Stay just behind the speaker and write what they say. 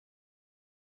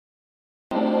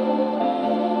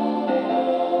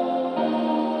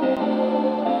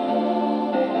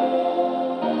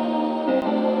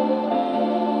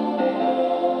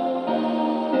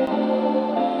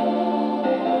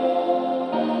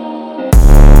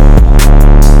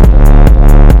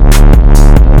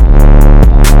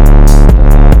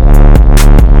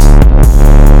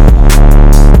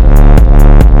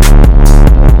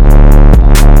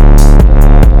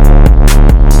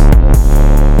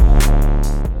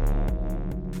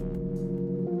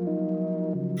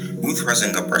Youth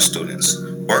Rising Up our students,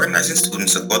 organizing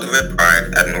students to cultivate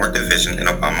pride at North Division and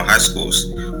Obama High Schools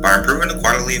by improving the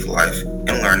quality of life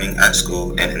and learning at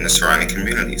school and in the surrounding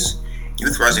communities.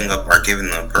 Youth Rising Up are given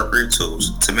the appropriate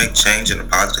tools to make change in a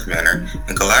positive manner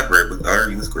and collaborate with other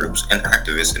youth groups and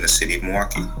activists in the city of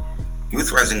Milwaukee.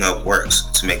 Youth Rising Up works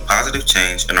to make positive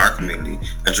change in our community,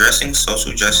 addressing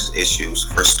social justice issues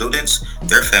for students,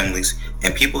 their families,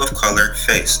 and people of color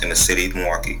face in the city of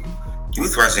Milwaukee.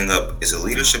 Youth Rising Up is a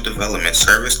leadership development,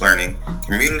 service learning,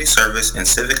 community service, and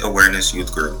civic awareness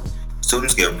youth group.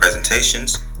 Students give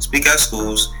presentations, speak at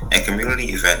schools and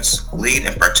community events, lead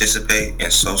and participate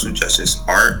in social justice,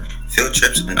 art, field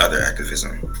trips, and other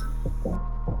activism.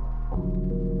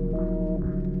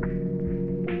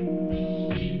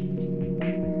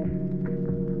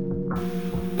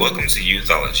 Welcome to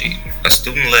Youthology, a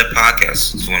student-led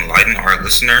podcast to enlighten our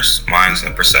listeners' minds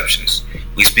and perceptions.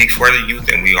 We speak for the youth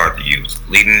and we are the youth,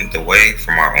 leading the way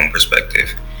from our own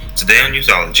perspective. Today on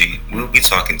Youthology, we will be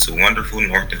talking to wonderful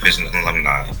North Division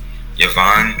alumni,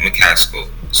 Yvonne McCaskill.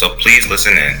 So please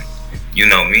listen in. You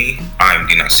know me, I am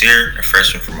D. Nasir, a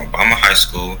freshman from Obama High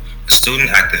School, a student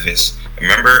activist, a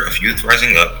member of Youth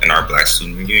Rising Up and our Black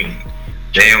Student Union.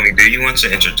 Naomi, do you want to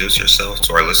introduce yourself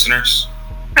to our listeners?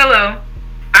 Hello.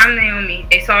 I'm Naomi,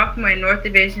 a sophomore in North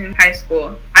Division High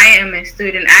School. I am a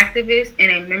student activist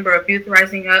and a member of Youth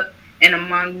Rising Up, and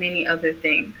among many other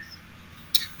things.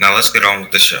 Now let's get on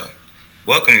with the show.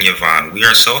 Welcome, Yvonne. We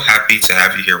are so happy to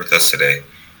have you here with us today.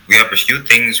 We have a few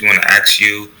things we want to ask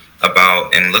you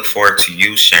about and look forward to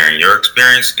you sharing your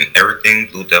experience in everything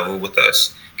Blue Devil with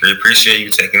us. We appreciate you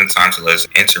taking the time to let us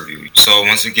interview you. So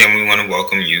once again, we want to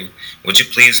welcome you. Would you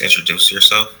please introduce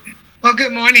yourself? Well,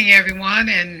 good morning, everyone,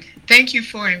 and thank you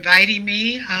for inviting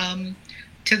me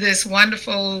to this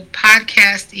wonderful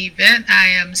podcast event. I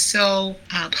am so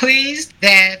pleased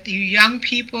that you young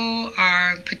people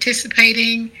are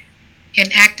participating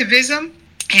in activism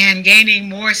and gaining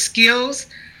more skills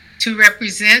to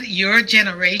represent your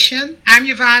generation. I'm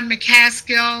Yvonne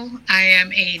McCaskill. I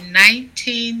am a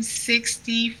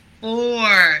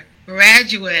 1964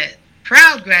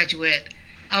 proud graduate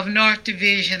of North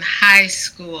Division High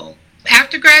School.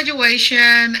 After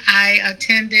graduation, I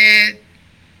attended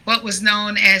what was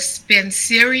known as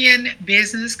Spencerian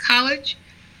Business College.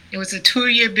 It was a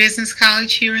 2-year business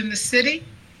college here in the city.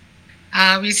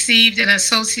 Received an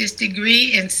associate's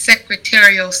degree in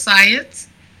secretarial science.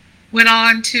 Went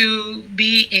on to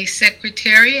be a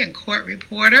secretary and court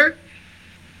reporter.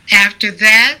 After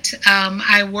that,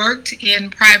 I worked in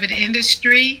private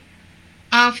industry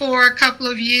for a couple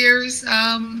of years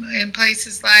in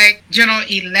places like General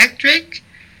Electric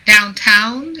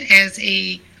downtown as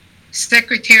a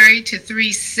secretary to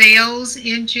 3 sales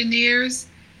engineers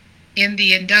in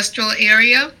the industrial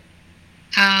area.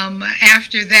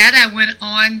 After that, I went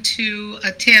on to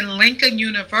attend Lincoln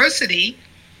University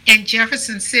in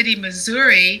Jefferson City,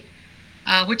 Missouri,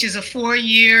 which is a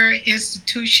 4-year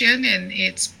institution, and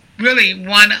it's really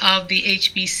one of the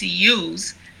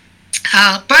HBCUs.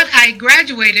 But I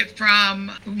graduated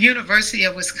from University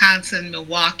of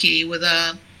Wisconsin-Milwaukee with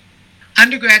a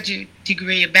undergraduate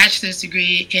degree, a bachelor's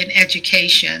degree in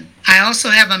education. I also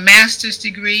have a master's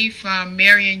degree from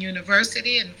Marian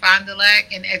University in Fond du Lac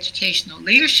in educational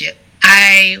leadership.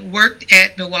 I worked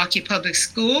at Milwaukee Public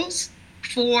Schools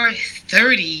for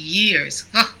 30 years.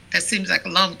 Oh, that seems like a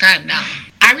long time now.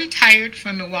 I retired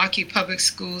from Milwaukee Public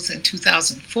Schools in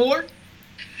 2004.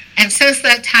 And since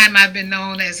that time, I've been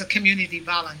known as a community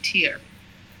volunteer.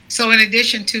 So in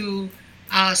addition to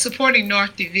supporting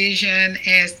North Division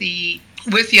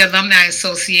with the Alumni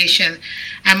Association,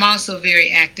 I'm also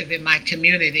very active in my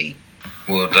community.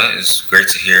 Well, that is great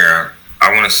to hear.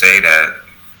 I want to say that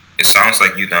it sounds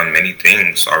like you've done many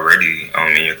things already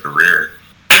in your career.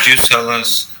 Could you tell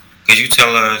us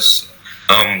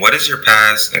what is your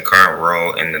past and current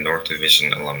role in the North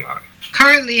Division alumni?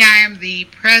 Currently, I am the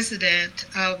president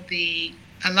of the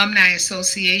Alumni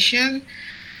Association.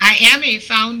 I am a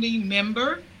founding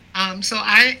member, so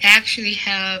I actually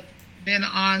have been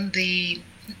on the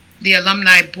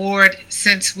alumni board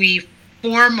since we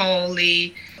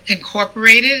formally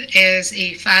incorporated as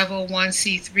a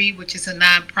 501c3, which is a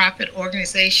nonprofit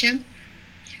organization.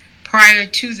 Prior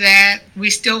to that, we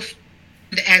still,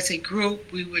 as a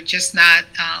group, we were just not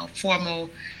a formal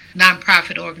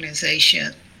nonprofit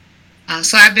organization.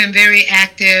 So I've been very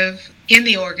active in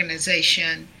the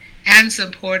organization and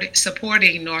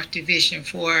supporting North Division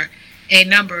for a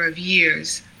number of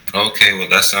years. Okay, well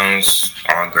that sounds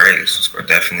all great. It's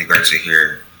definitely great to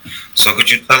hear. So could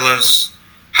you tell us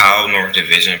how North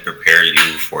Division prepared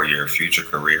you for your future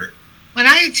career? When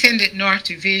I attended North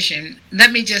Division,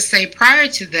 let me just say prior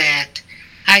to that,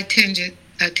 I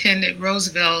attended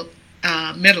Roosevelt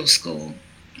Middle School.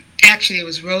 Actually, it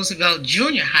was Roosevelt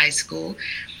Junior High School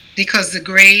because the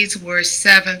grades were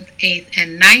 7th, 8th,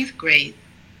 and 9th grade.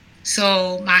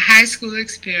 So my high school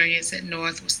experience at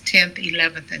North was 10th,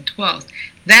 11th, and 12th.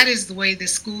 That is the way the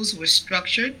schools were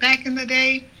structured back in the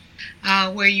day,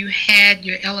 where you had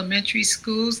your elementary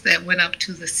schools that went up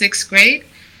to the 6th grade,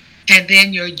 and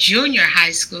then your junior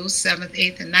high schools, 7th,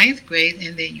 8th, and 9th grade,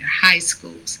 and then your high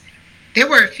schools. There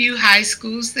were a few high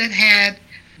schools that had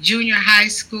junior high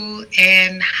school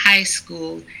and high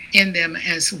school in them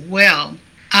as well.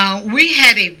 We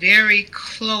had a very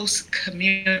close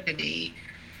community,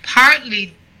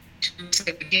 partly to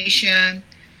segregation,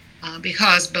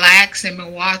 because blacks in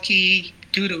Milwaukee,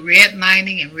 due to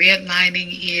redlining, and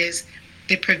redlining is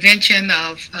the prevention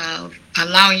of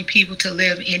allowing people to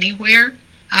live anywhere.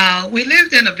 We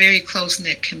lived in a very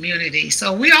close-knit community,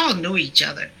 so we all knew each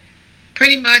other.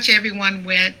 Pretty much everyone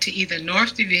went to either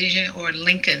North Division or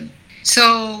Lincoln.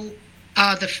 So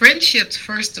the friendships,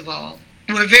 first of all,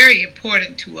 were very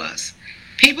important to us.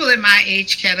 People in my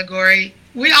age category,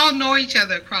 we all know each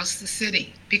other across the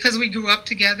city because we grew up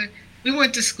together. We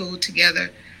went to school together.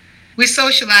 We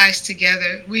socialized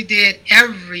together. We did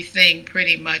everything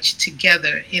pretty much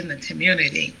together in the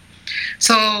community.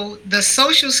 So the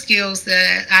social skills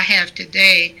that I have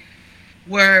today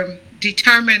were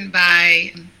determined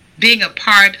by being a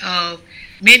part of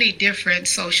many different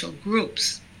social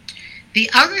groups. The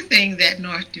other thing that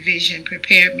North Division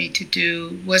prepared me to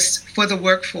do was for the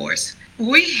workforce.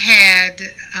 We had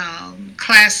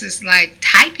classes like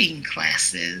typing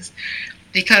classes,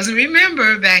 because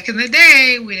remember, back in the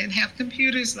day, we didn't have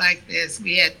computers like this.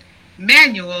 We had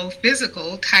manual,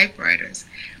 physical typewriters.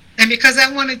 And because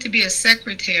I wanted to be a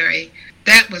secretary,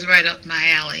 that was right up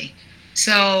my alley.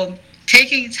 So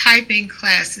taking typing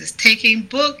classes, taking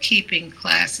bookkeeping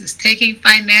classes, taking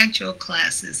financial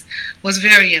classes was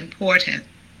very important.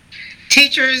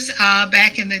 Teachers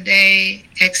back in the day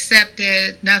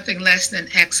accepted nothing less than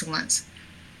excellence.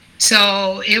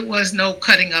 So it was no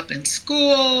cutting up in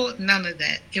school, none of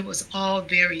that. It was all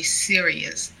very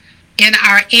serious. In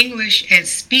our English and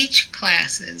speech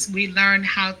classes, we learned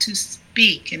how to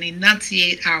speak and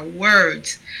enunciate our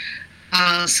words.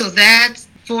 So that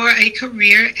for a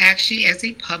career actually as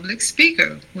a public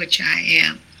speaker, which I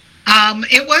am.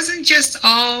 It wasn't just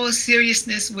all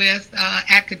seriousness with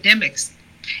academics.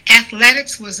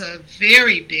 Athletics was a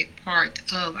very big part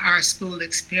of our school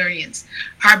experience.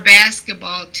 Our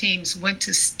basketball teams went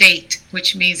to state,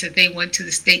 which means that they went to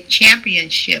the state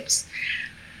championships.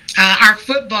 Our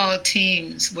football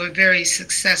teams were very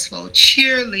successful.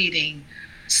 Cheerleading,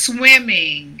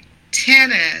 swimming,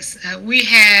 tennis. We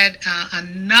had a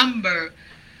number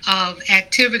of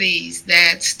activities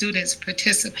that students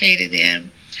participated in.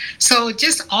 So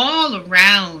just all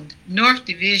around, North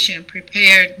Division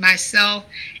prepared myself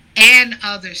and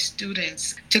other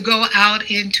students to go out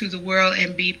into the world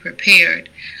and be prepared.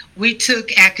 We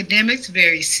took academics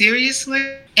very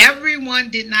seriously. Everyone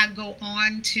did not go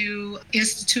on to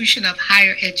institution of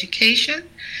higher education.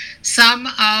 Some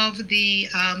of the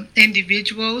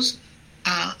individuals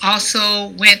also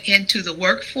went into the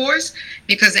workforce,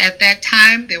 because at that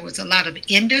time there was a lot of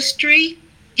industry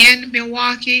in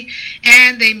Milwaukee,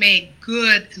 and they made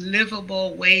good,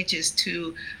 livable wages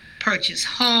to purchase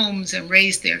homes and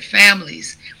raise their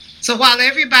families. So while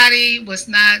everybody was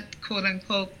not, quote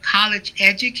unquote, college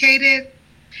educated,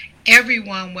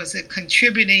 everyone was a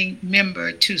contributing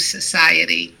member to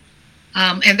society.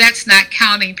 And that's not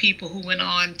counting people who went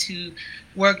on to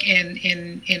work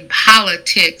in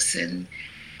politics and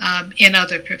in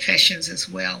other professions as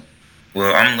well.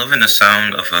 Well, I'm loving the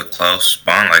sound of a close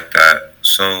bond like that.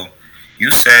 So, you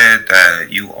said that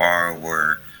you are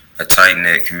were a tight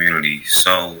knit community.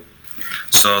 So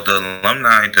the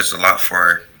alumni does a lot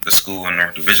for the school and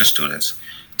North Division students.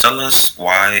 Tell us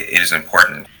why it is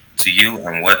important to you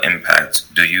and what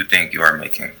impact do you think you are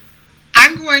making?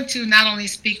 I'm going to not only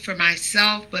speak for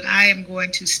myself, but I am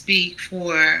going to speak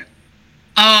for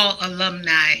all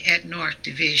alumni at North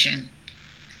Division.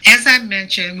 As I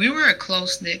mentioned, we were a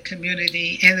close-knit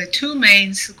community, and the two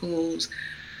main schools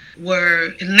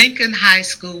were Lincoln High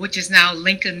School, which is now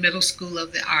Lincoln Middle School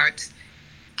of the Arts,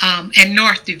 and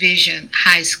North Division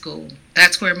High School.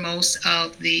 That's where most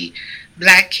of the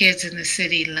black kids in the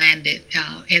city landed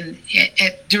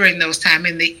during those times,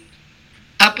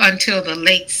 up until the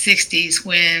late 60s,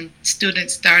 when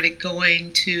students started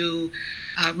going to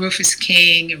Rufus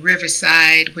King and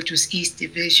Riverside, which was East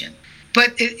Division.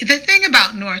 But the thing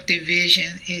about North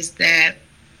Division is that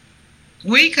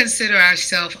we consider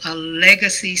ourselves a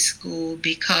legacy school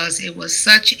because it was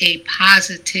such a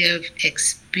positive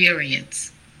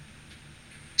experience.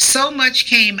 So much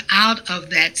came out of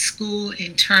that school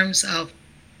in terms of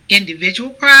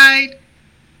individual pride,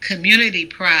 community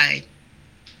pride,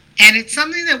 and it's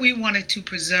something that we wanted to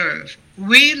preserve.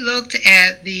 We looked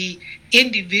at the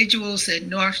individuals at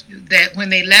North that when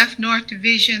they left North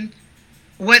Division,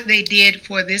 what they did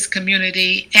for this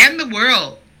community and the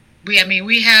world.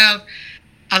 We have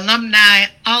alumni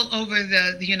all over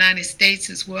the United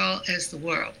States as well as the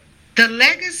world. The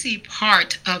legacy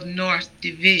part of North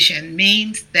Division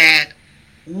means that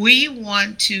we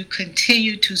want to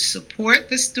continue to support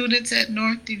the students at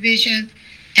North Division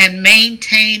and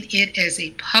maintain it as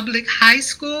a public high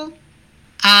school,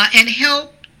 and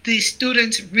help the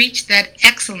students reach that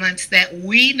excellence that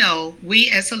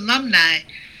we as alumni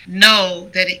know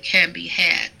that it can be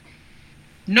had.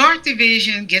 North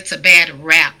Division gets a bad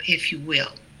rap, if you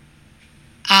will,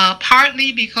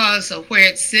 partly because of where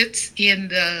it sits in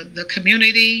the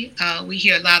community. We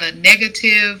hear a lot of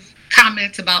negative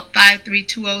comments about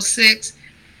 53206.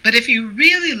 But if you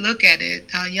really look at it,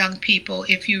 young people,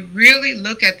 if you really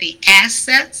look at the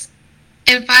assets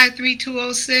in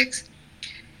 53206,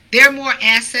 there are more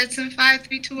assets in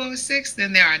 53206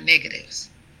 than there are negatives.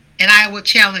 And I will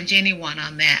challenge anyone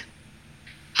on that.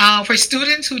 For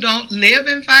students who don't live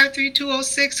in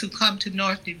 53206, who come to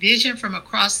North Division from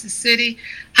across the city,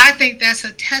 I think that's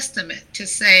a testament to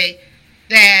say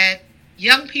that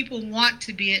young people want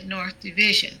to be at North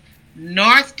Division.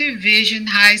 North Division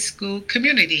High School,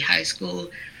 Community High School,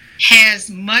 has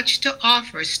much to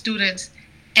offer students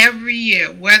every year,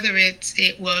 whether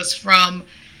it was from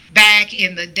back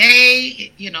in the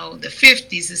day, the 50s,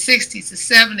 the 60s, the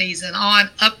 70s, and on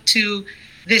up to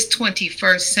this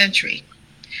 21st century.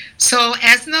 So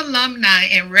as an alumni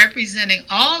and representing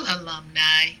all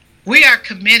alumni, we are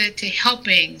committed to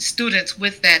helping students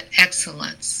with that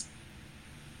excellence.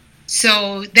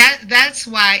 So that's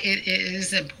why it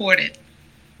is important.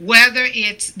 Whether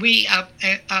we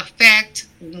affect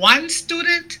one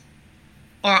student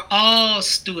or all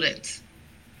students,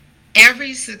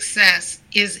 every success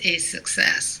is a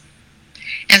success.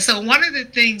 And so one of the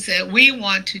things that we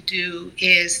want to do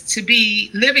is to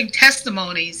be living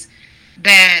testimonies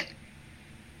that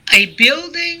a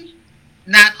building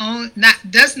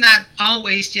does not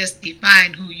always just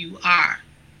define who you are,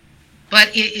 but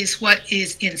it is what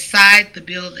is inside the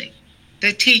building,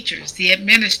 the teachers, the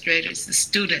administrators, the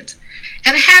students,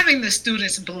 and having the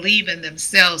students believe in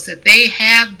themselves that they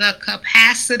have the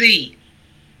capacity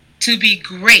to be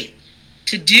great,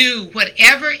 to do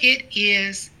whatever it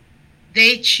is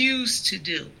they choose to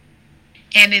do.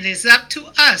 And it is up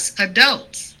to us,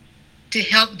 adults, to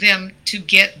help them to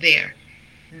get there.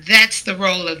 That's the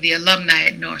role of the alumni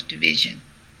at North Division.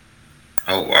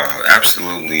 Oh wow,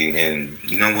 absolutely. And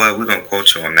you know what? We're gonna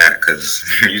quote you on that because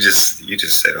you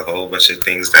just said a whole bunch of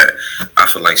things that I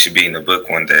feel like should be in the book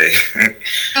one day.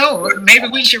 Oh, maybe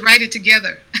we should write it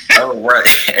together. Oh right,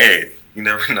 hey, you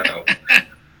never know.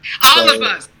 All of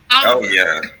us.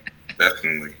 Yeah,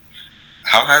 definitely.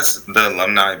 How has the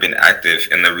alumni been active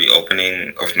in the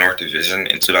reopening of North Division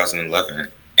in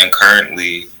 2011 and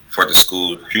currently for the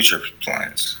school future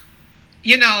plans?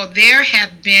 There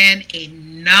have been a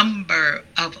number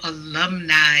of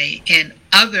alumni and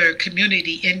other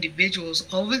community individuals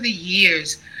over the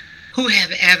years who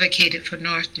have advocated for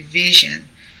North Division.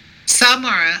 Some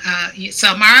are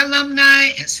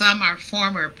alumni, and some are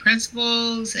former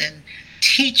principals and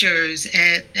teachers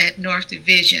at North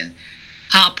Division.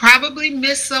 I'll probably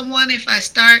miss someone if I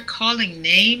start calling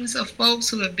names of folks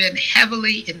who have been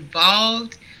heavily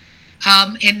involved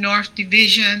in North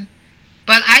Division.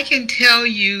 But I can tell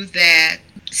you that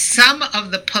some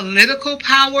of the political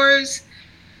powers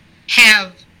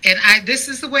have, this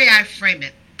is the way I frame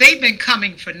it, they've been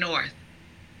coming for North.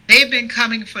 They've been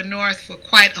coming for North for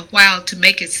quite a while to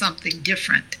make it something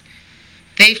different.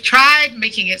 They've tried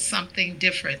making it something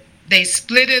different. They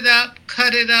split it up,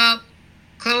 cut it up,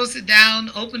 closed it down,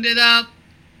 opened it up.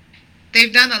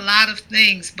 They've done a lot of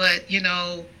things, but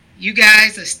you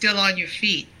guys are still on your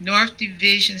feet. North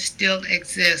Division still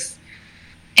exists.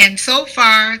 And so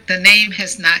far, the name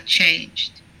has not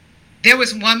changed. There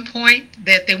was one point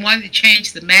that they wanted to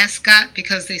change the mascot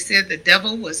because they said the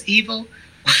devil was evil.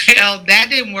 Well, that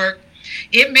didn't work.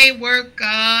 It may work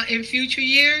in future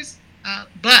years,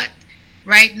 but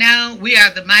right now we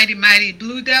are the mighty, mighty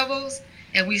Blue Devils,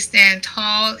 and we stand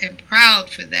tall and proud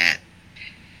for that.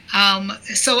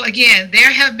 So again,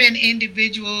 there have been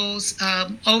individuals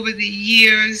over the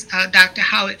years. Dr.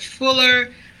 Howard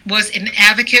Fuller was an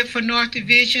advocate for North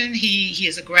Division. He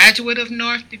is a graduate of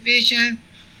North Division.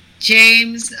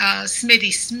 James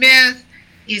Smitty Smith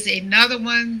is another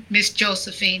one. Miss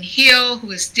Josephine Hill,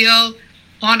 who is still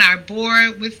on our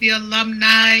board with the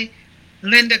alumni,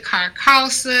 Linda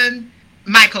Carr-Carlson,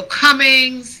 Michael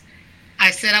Cummings. I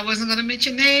said I wasn't going to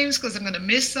mention names because I'm going to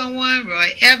miss someone. Roy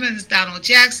Evans, Donald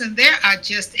Jackson. There are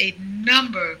just a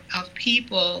number of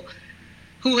people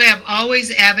who have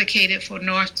always advocated for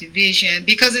North Division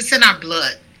because it's in our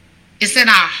blood. It's in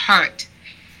our heart.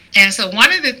 And so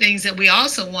one of the things that we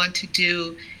also want to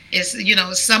do is,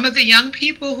 some of the young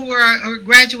people who are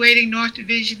graduating North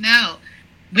Division now,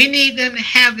 we need them to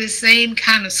have the same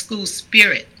kind of school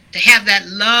spirit, to have that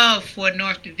love for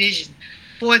North Division,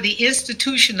 for the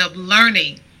institution of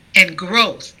learning and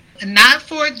growth, and not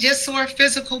for just for a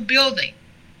physical building,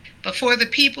 but for the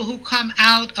people who come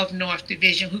out of North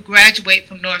Division, who graduate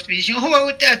from North Division, who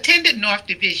attended North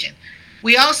Division.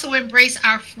 We also embrace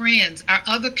our friends, our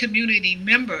other community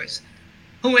members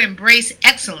who embrace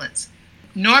excellence.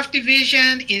 North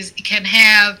Division can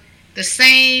have the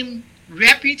same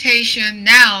reputation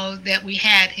now that we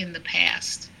had in the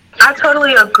past. I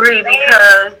totally agree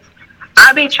because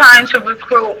I be trying to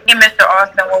recruit. Me and Mr.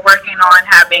 Austin, we're working on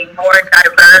having more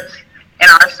diverse in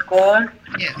our school.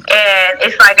 Yeah. And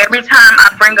it's like every time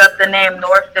I bring up the name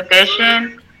North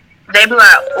Division, they be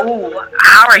like, ooh,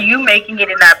 how are you making it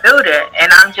in that building?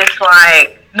 And I'm just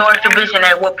like, North Division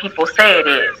ain't what people say it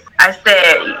is. I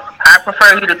said, I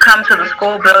prefer you to come to the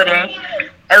school building,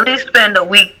 at least spend a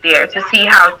week there to see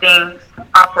how things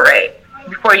operate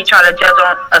before you try to judge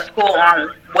on a school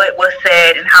on what was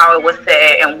said and how it was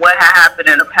said and what had happened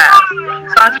in the past.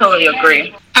 So I totally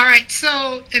agree. All right,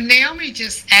 so Naomi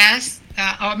just asked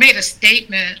or made a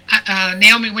statement.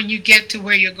 Naomi, when you get to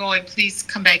where you're going, please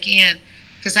come back in,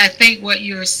 because I think what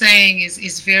you're saying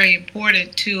is very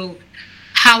important to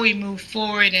how we move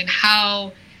forward and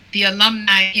how the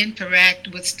alumni interact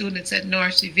with students at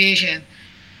North Division.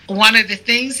 One of the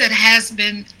things that has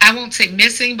been, I won't say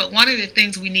missing, but one of the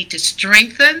things we need to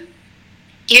strengthen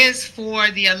is for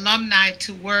the alumni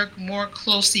to work more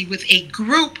closely with a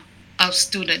group of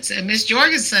students. And Ms.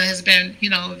 Jorgensen has been,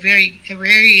 very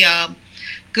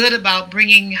good about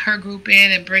bringing her group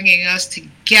in and bringing us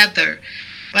together.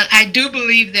 But I do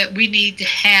believe that we need to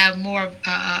have more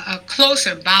a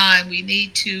closer bond. We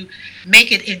need to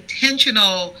make it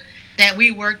intentional that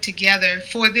we work together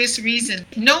for this reason.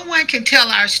 No one can tell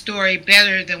our story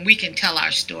better than we can tell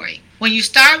our story. When you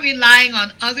start relying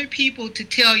on other people to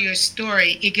tell your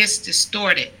story, it gets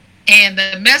distorted. And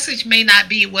the message may not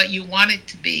be what you want it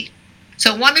to be.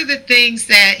 So one of the things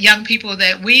that young people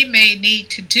that we may need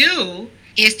to do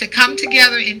is to come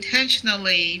together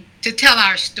intentionally to tell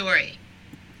our story.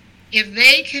 If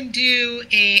they can do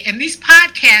and these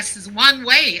podcasts is one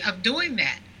way of doing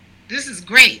that. This is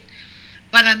great.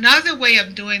 But another way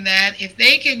of doing that, if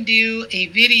they can do a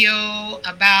video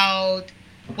about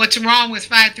what's wrong with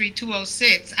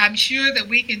 53206, I'm sure that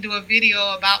we can do a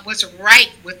video about what's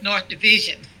right with North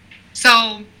Division.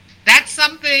 So that's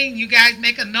something, you guys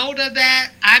make a note of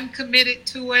that. I'm committed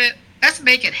to it. Let's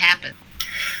make it happen.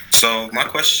 So my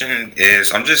question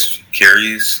is, I'm just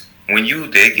curious, when you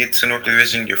did get to North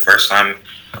Division, your first time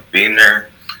being there,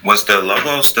 was the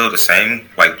logo still the same,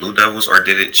 like Blue Devils, or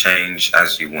did it change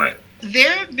as you went?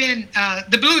 There have been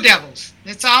the Blue Devils.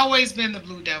 It's always been the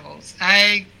Blue Devils.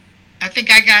 I think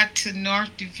I got to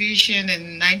North Division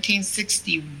in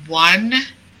 1961,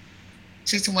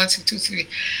 61, 62,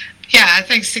 yeah, I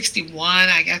think 61.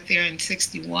 I got there in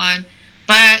 61.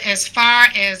 But as far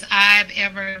as I've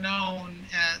ever known,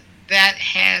 that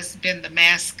has been the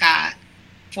mascot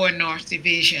for North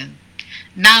Division.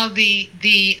 Now the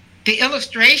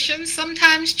illustrations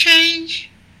sometimes change.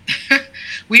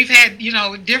 We've had,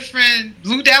 different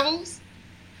Blue Devils,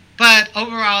 but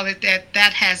overall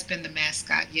that has been the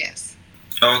mascot, yes.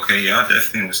 Okay, yeah, I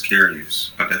definitely was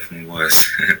curious. I definitely was.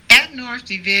 At North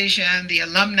Division, the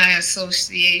Alumni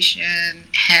Association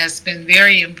has been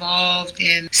very involved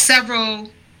in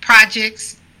several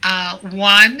projects.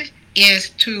 One is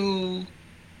to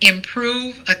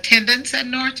improve attendance at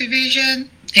North Division,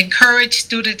 encourage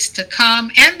students to come,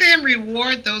 and then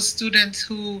reward those students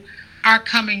who are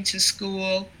coming to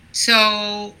school.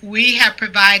 So we have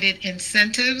provided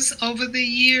incentives over the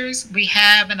years. We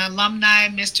have an alumni,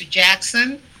 Mr.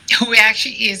 Jackson, who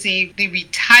actually is the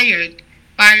retired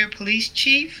fire police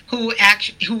chief who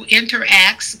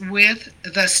interacts with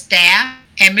the staff.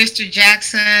 And Mr.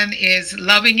 Jackson is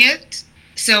loving it.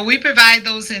 So we provide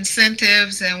those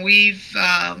incentives, and we've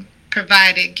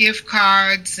provided gift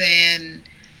cards and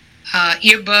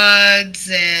earbuds,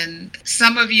 and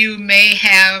some of you may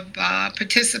have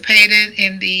participated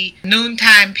in the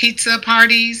noontime pizza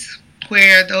parties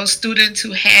where those students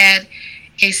who had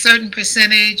a certain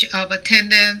percentage of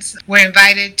attendance were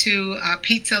invited to a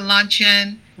pizza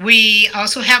luncheon. We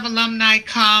also have alumni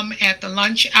come at the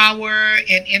lunch hour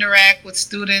and interact with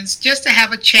students just to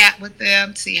have a chat with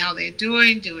them, see how they're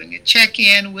doing a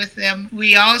check-in with them.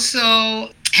 We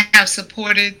also have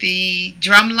supported the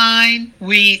drumline.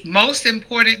 Most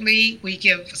importantly, we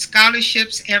give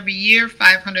scholarships every year,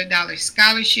 $500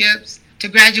 scholarships to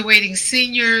graduating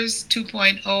seniors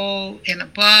 2.0 and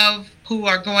above who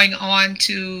are going on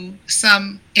to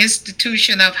some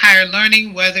institution of higher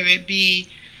learning, whether it be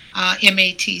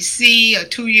MATC, a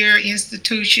 2-year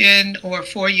institution, or a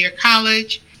 4-year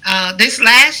college. This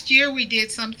last year, we did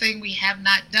something we have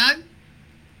not done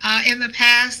in the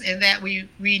past, in that we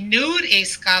renewed a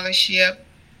scholarship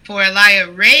for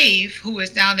Elia Rave, who is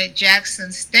down at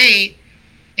Jackson State.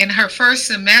 In her first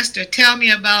semester, tell me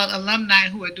about alumni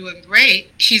who are doing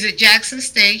great. She's at Jackson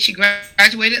State. She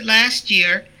graduated last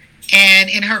year. And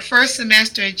in her first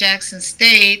semester at Jackson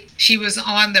State, she was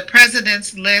on the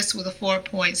president's list with a 4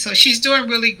 point. So she's doing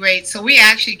really great. So we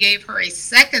actually gave her a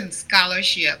second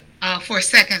scholarship for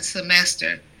second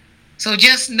semester. So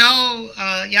just know,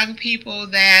 young people,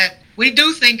 that we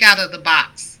do think out of the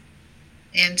box.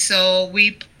 And so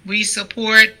we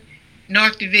support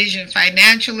North Division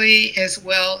financially, as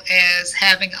well as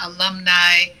having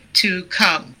alumni to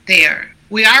come there.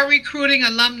 We are recruiting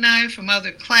alumni from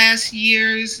other class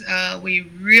years. We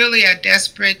really are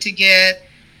desperate to get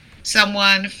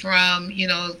someone from,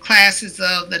 classes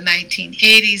of the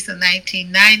 1980s, the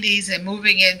 1990s, and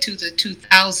moving into the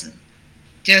 2000s.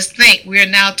 Just think, we're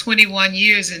now 21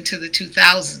 years into the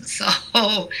 2000s.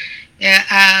 So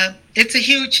it's a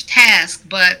huge task,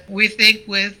 but we think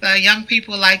with young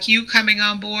people like you coming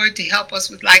on board to help us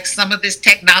with some of this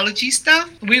technology stuff,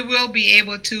 we will be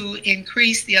able to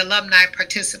increase the alumni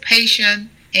participation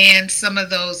and some of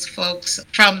those folks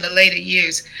from the later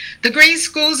years. The Green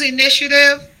Schools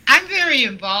Initiative, I'm very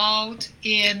involved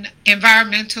in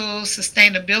environmental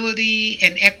sustainability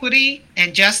and equity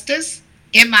and justice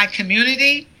in my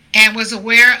community, and was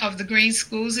aware of the Green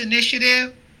Schools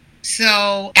Initiative.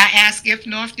 So I asked if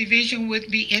North Division would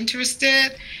be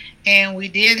interested, and we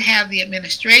did have the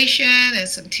administration and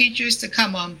some teachers to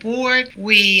come on board.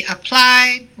 We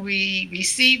applied, we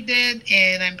received it,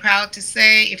 and I'm proud to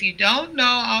say, if you don't know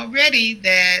already,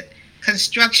 that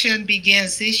construction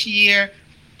begins this year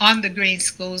on the Green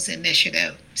Schools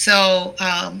Initiative. So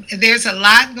there's a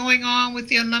lot going on with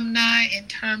the alumni in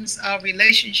terms of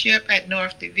relationship at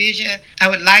North Division. I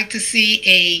would like to see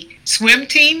a swim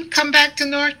team come back to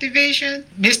North Division.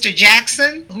 Mr.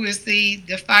 Jackson, who is the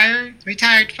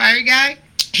retired fire guy,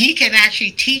 he can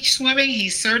actually teach swimming.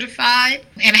 He's certified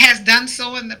and has done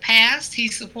so in the past. He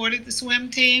supported the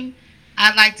swim team.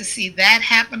 I'd like to see that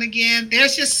happen again.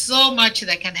 There's just so much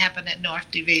that can happen at North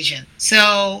Division.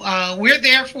 So we're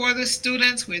there for the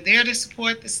students. We're there to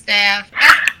support the staff.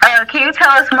 Can you tell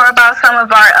us more about some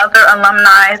of our other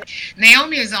alumni?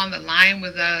 Naomi is on the line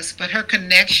with us, but her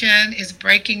connection is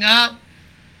breaking up.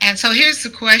 And so here's the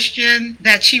question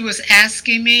that she was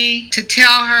asking me, to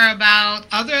tell her about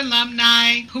other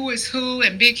alumni, who is who,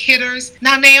 and big hitters.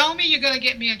 Now, Naomi, you're going to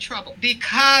get me in trouble,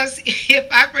 because if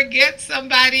I forget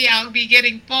somebody, I'll be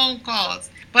getting phone calls.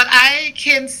 But I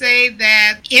can say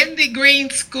that in the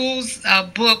Green Schools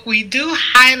book, we do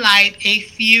highlight a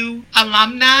few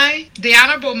alumni. The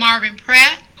Honorable Marvin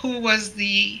Pratt, who was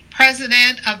the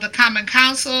president of the Common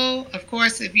Council. Of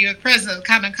course, if you're president of the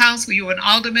Common Council, you were an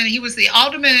alderman. He was the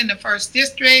alderman in the 1st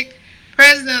District,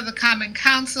 president of the Common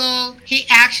Council. He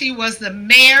actually was the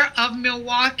mayor of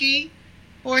Milwaukee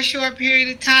for a short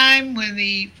period of time when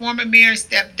the former mayor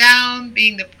stepped down.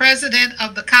 Being the president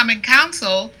of the Common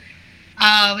Council,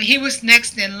 he was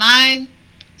next in line,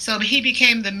 so he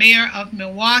became the mayor of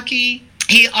Milwaukee.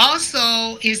 He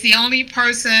also is the only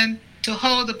person to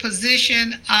hold the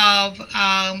position of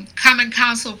Common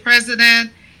Council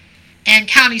president and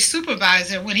county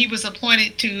supervisor when he was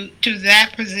appointed to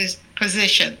that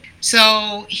position.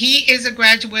 So he is a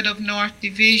graduate of North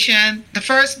Division. The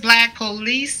first Black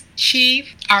police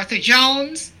chief, Arthur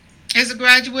Jones, is a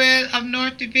graduate of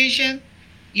North Division.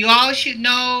 You all should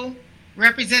know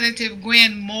Representative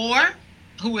Gwen Moore,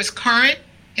 who is current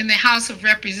in the House of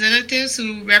Representatives,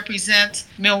 who represents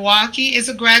Milwaukee, is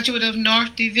a graduate of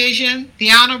North Division. The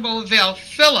Honorable Vel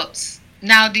Phillips,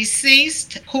 now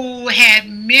deceased, who had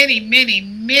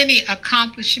many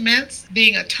accomplishments,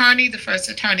 being attorney, the first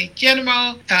attorney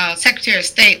general, Secretary of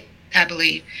State, I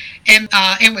believe, and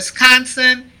in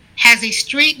Wisconsin, has a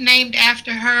street named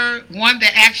after her, one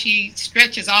that actually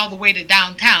stretches all the way to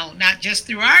downtown, not just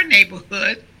through our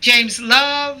neighborhood. James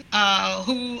Love,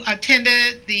 who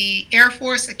attended the Air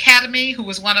Force Academy, who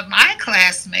was one of my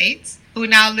classmates, who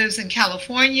now lives in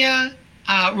California.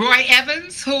 Roy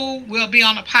Evans, who will be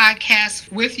on a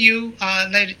podcast with you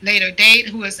later date,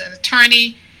 who is an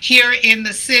attorney here in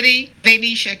the city.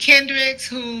 Venetia Kendricks,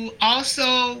 who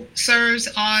also serves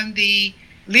on the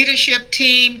leadership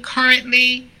team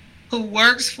currently, who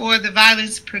works for the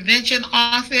Violence Prevention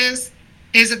Office,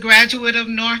 is a graduate of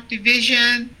North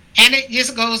Division. And it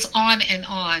just goes on and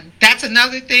on. That's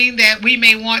another thing that we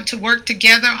may want to work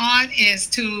together on, is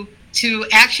to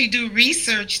actually do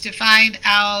research to find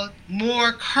out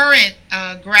more current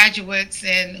graduates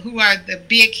and who are the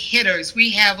big hitters.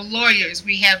 We have lawyers,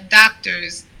 we have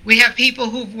doctors, we have people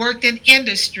who've worked in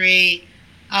industry.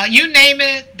 You name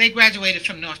it, they graduated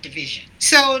from North Division.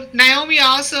 So Naomi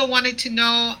also wanted to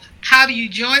know, how do you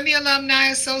join the Alumni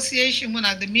Association? When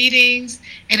are the meetings?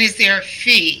 And is there a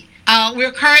fee?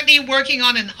 We're currently working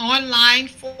on an online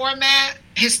format.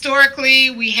 Historically,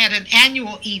 we had an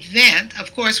annual event.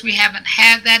 Of course, we haven't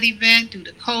had that event due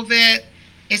to COVID.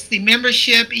 It's the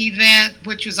membership event,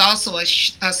 which was also a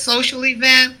social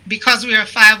event. Because we are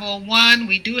 501,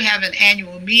 we do have an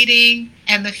annual meeting,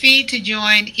 and the fee to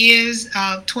join is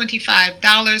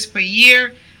 $25 per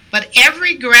year. But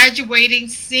every graduating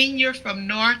senior from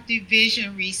North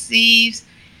Division receives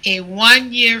a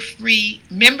 1-year free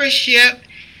membership,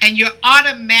 and you're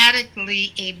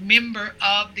automatically a member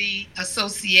of the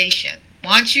association.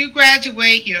 Once you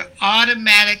graduate, you're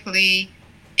automatically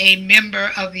a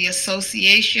member of the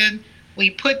association.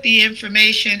 We put the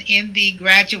information in the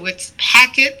graduates'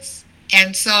 packets,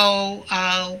 and so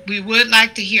we would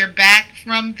like to hear back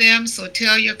from them, so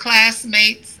tell your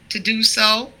classmates to do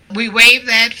so. We waive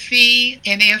that fee,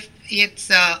 and if it's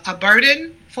a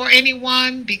burden for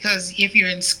anyone, because if you're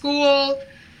in school,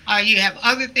 you have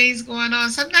other things going on,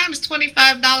 sometimes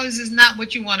 $25 is not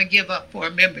what you want to give up for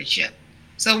a membership.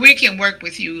 So we can work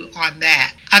with you on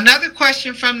that. Another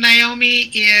question from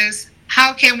Naomi is,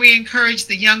 how can we encourage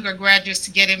the younger graduates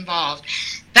to get involved?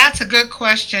 That's a good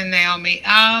question, Naomi.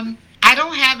 I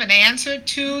don't have an answer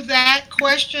to that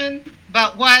question,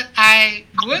 but what I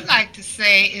would like to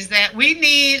say is that we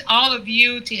need all of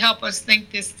you to help us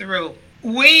think this through.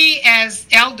 We as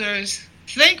elders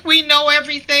think we know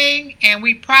everything, and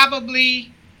we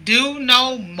probably do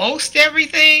know most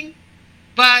everything,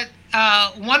 but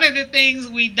one of the things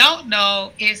we don't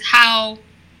know is how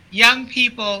young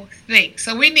people think.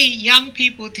 So we need young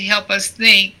people to help us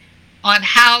think on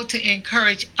how to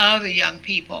encourage other young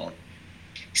people.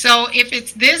 So if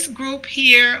it's this group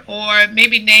here, or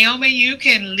maybe Naomi, you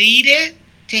can lead it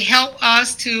to help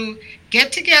us to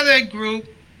get together a group,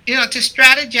 to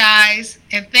strategize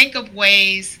and think of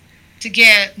ways to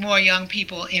get more young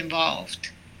people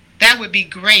involved. That would be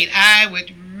great. I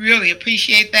would really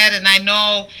appreciate that, and I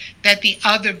know that the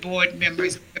other board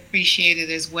members appreciate it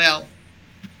as well.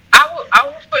 I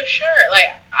will for sure.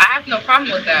 Like, I have no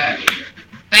problem with that.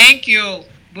 Thank you.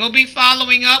 We'll be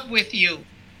following up with you.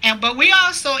 But we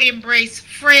also embrace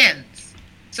friends.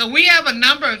 So we have a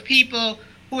number of people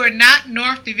who are not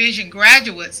North Division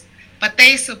graduates, but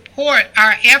they support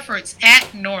our efforts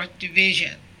at North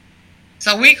Division.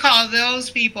 So we call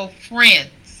those people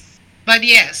friends. But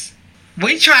yes,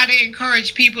 we try to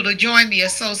encourage people to join the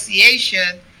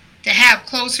association, to have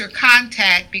closer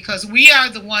contact, because we are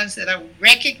the ones that are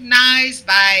recognized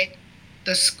by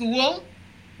the school.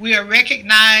 We are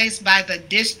recognized by the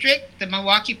district, the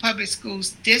Milwaukee Public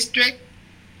Schools district,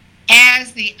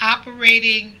 as the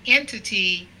operating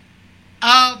entity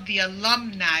of the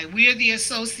alumni. We are the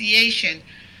association.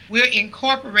 We're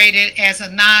incorporated as a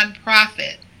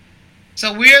nonprofit.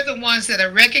 So we're the ones that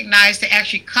are recognized to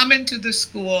actually come into the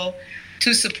school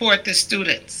to support the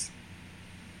students.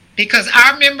 Because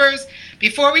our members,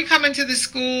 before we come into the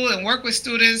school and work with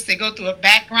students, they go through a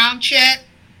background check.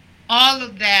 All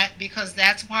of that, because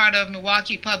that's part of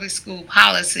Milwaukee Public School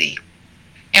policy.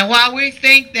 And while we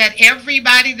think that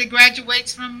everybody that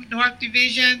graduates from North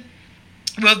Division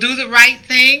will do the right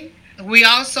thing, we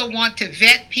also want to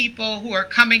vet people who are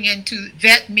coming into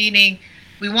vet, meaning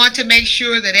we want to make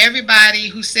sure that everybody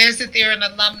who says that they're an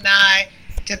alumni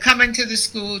to come into the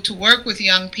school to work with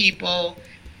young people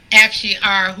actually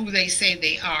are who they say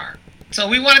they are. So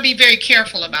we want to be very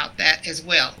careful about that as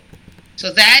well.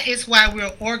 So that is why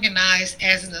we're organized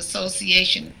as an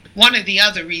association. One of the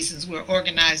other reasons we're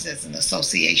organized as an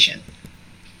association.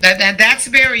 That's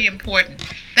very important.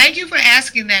 Thank you for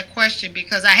asking that question,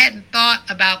 because I hadn't thought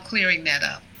about clearing that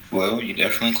up. Well, you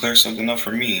definitely cleared something up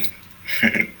for me.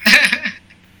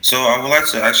 So I would like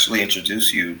to actually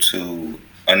introduce you to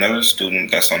another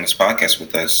student that's on this podcast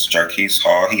with us, Jarquise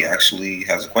Hall. He actually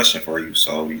has a question for you,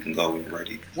 so you can go when you're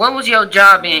ready. What was your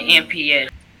job in NPS?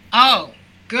 Oh,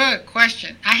 good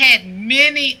question. I had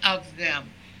many of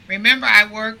them. Remember, I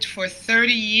worked for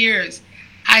 30 years.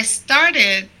 I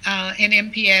started in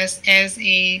MPS as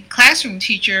a classroom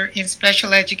teacher in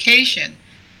special education.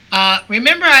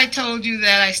 Remember, I told you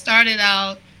that I started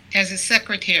out as a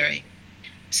secretary.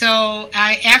 So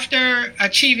after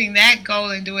achieving that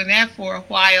goal and doing that for a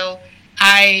while,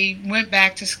 I went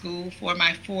back to school for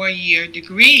my 4-year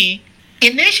degree.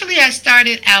 Initially, I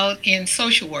started out in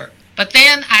social work, but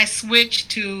then I switched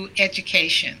to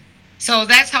education. So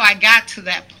that's how I got to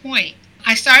that point.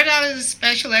 I started out as a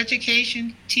special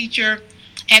education teacher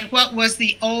at what was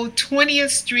the old 20th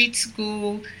Street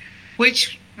School,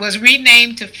 which was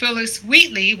renamed to Phyllis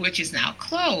Wheatley, which is now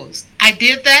closed. I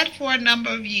did that for a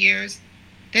number of years.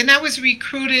 Then I was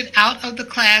recruited out of the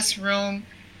classroom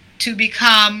to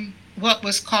become what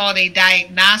was called a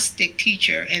diagnostic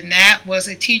teacher, and that was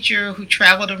a teacher who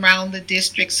traveled around the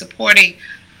district supporting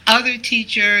other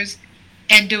teachers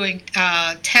and doing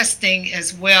testing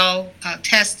as well,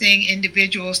 testing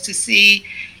individuals to see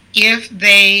if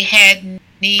they had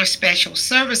need for special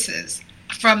services.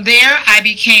 From there, I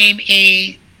became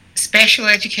a special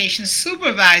education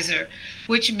supervisor,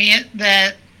 which meant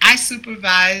that I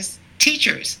supervised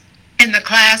teachers in the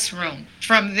classroom.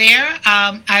 From there,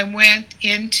 I went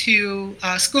into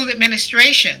school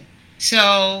administration.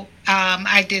 So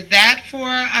I did that for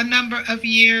a number of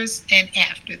years, and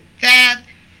after that,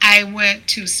 I went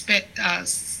to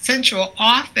central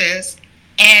office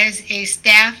as a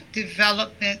staff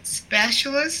development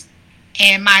specialist,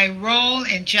 and my role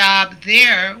and job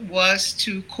there was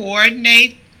to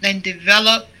coordinate and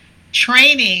develop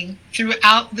training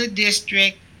throughout the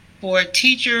district for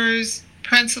teachers,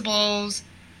 principals,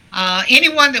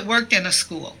 anyone that worked in a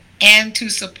school, and to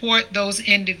support those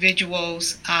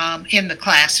individuals in the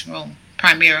classroom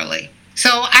primarily. So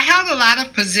I held a lot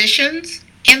of positions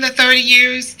in the 30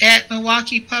 years at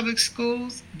Milwaukee Public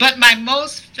Schools, but my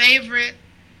most favorite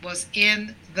was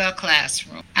in the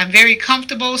classroom. I'm very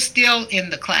comfortable still in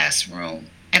the classroom,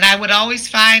 and I would always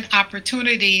find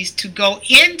opportunities to go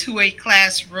into a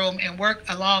classroom and work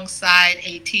alongside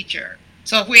a teacher.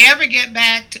 So if we ever get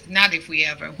back to, not if we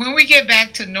ever, when we get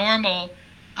back to normal,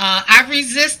 I've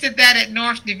resisted that at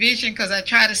North Division because I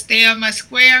try to stay on my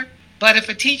square. But if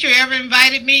a teacher ever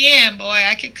invited me in, boy,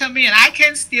 I could come in. I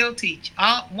can still teach.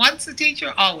 Once a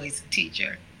teacher, always a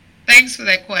teacher. Thanks for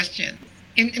that question.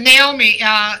 And Naomi,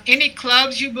 any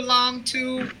clubs you belong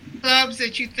to, clubs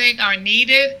that you think are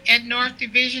needed at North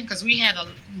Division? Because we had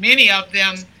many of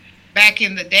them back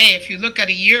in the day. If you look at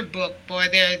a yearbook, boy,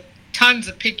 there are tons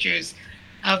of pictures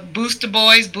of booster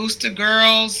boys, booster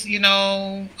girls,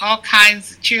 all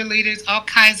kinds of cheerleaders, all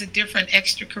kinds of different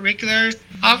extracurricular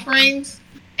offerings.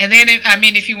 And then,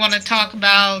 if you want to talk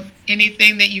about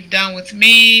anything that you've done with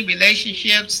me,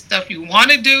 relationships, stuff you want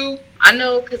to do. I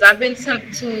know because I've been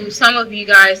to some of you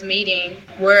guys' meeting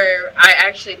where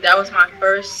that was my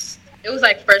first, it was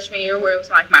like freshman year where it was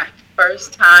like my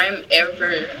first time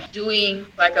ever doing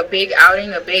like a big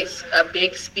outing, a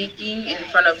big speaking in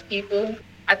front of people.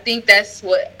 I think that's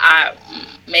what I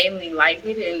mainly liked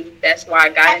it, and that's why I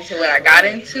got into what I got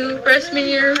into freshman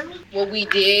year. What we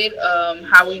did,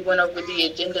 how we went over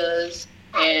the agendas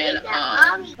and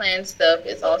plan stuff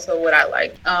is also what I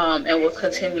like, and will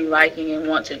continue liking and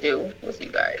want to do with you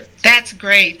guys. That's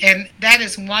great, and that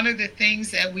is one of the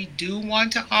things that we do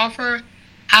want to offer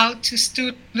out to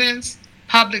students.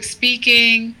 Public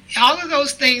speaking, all of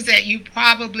those things that you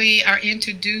probably are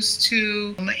introduced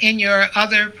to in your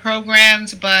other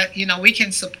programs, but we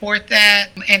can support that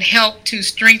and help to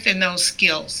strengthen those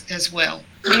skills as well.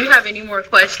 Do you have any more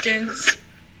questions?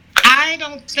 I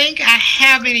don't think I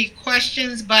have any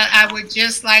questions, but I would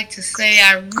just like to say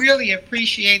I really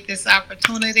appreciate this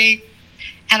opportunity,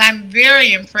 and I'm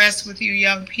very impressed with you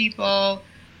young people.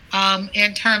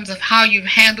 In terms of how you've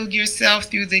handled yourself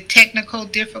through the technical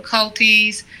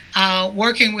difficulties,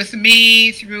 working with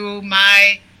me through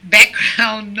my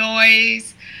background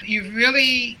noise. You've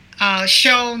really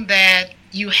shown that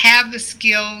you have the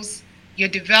skills, you're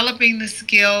developing the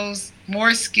skills,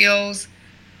 more skills.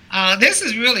 This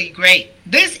is really great.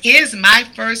 This is my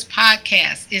first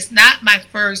podcast. It's not my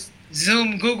first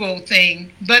Zoom Google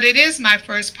thing, but it is my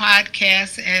first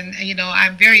podcast, and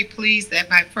I'm very pleased that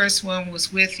my first one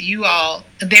was with you all.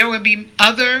 There will be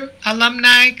other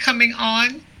alumni coming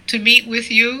on to meet with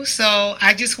you, so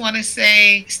I just want to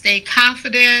say stay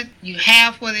confident. You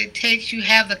have what it takes. You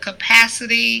have the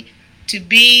capacity to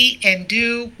be and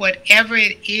do whatever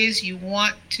it is you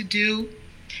want to do.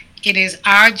 It is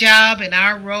our job and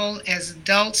our role as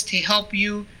adults to help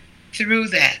you through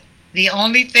that. The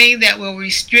only thing that will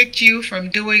restrict you from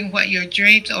doing what your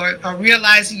dreams or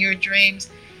realizing your dreams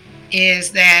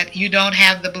is that you don't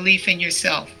have the belief in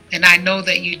yourself. And I know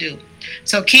that you do.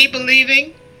 So keep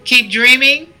believing, keep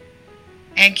dreaming,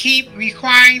 and keep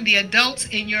requiring the adults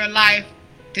in your life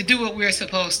to do what we're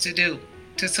supposed to do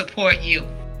to support you.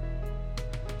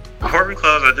 Before we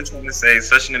close, I just want to say it's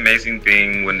such an amazing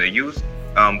thing when the youth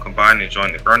combine and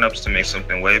join the grown-ups to make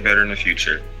something way better in the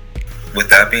future. With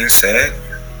that being said,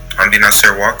 I'm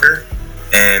Nasir Walker,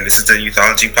 and this is the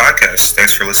Youthology Podcast.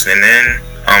 Thanks for listening in.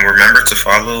 Remember to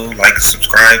follow, like, and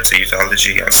subscribe to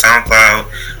Youthology on SoundCloud,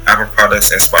 Apple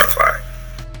Products, and Spotify.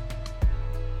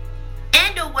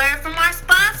 And a word from our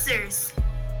sponsors.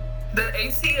 The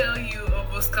ACLU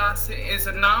of Wisconsin is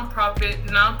a nonprofit,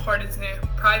 nonpartisan,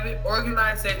 private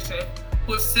organization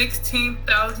with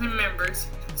 16,000 members.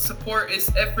 Support its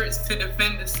efforts to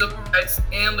defend the civil rights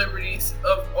and liberties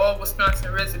of all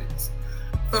Wisconsin residents.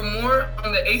 For more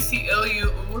on the ACLU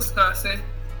of Wisconsin,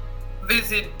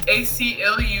 visit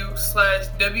aclu/wi.org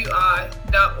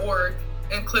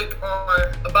and click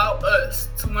on About Us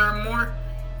to learn more,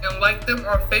 and like them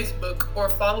on Facebook or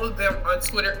follow them on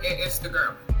Twitter and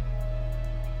Instagram.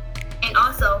 And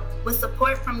also, with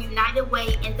support from United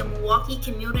Way and the Milwaukee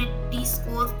Community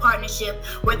Schools Partnership,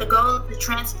 where the goal is to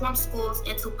transform schools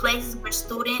into places where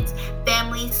students,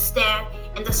 families, staff,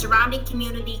 and the surrounding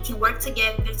community can work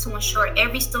together to ensure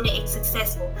every student is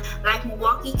successful, like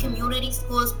Milwaukee Community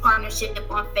Schools Partnership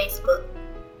on Facebook.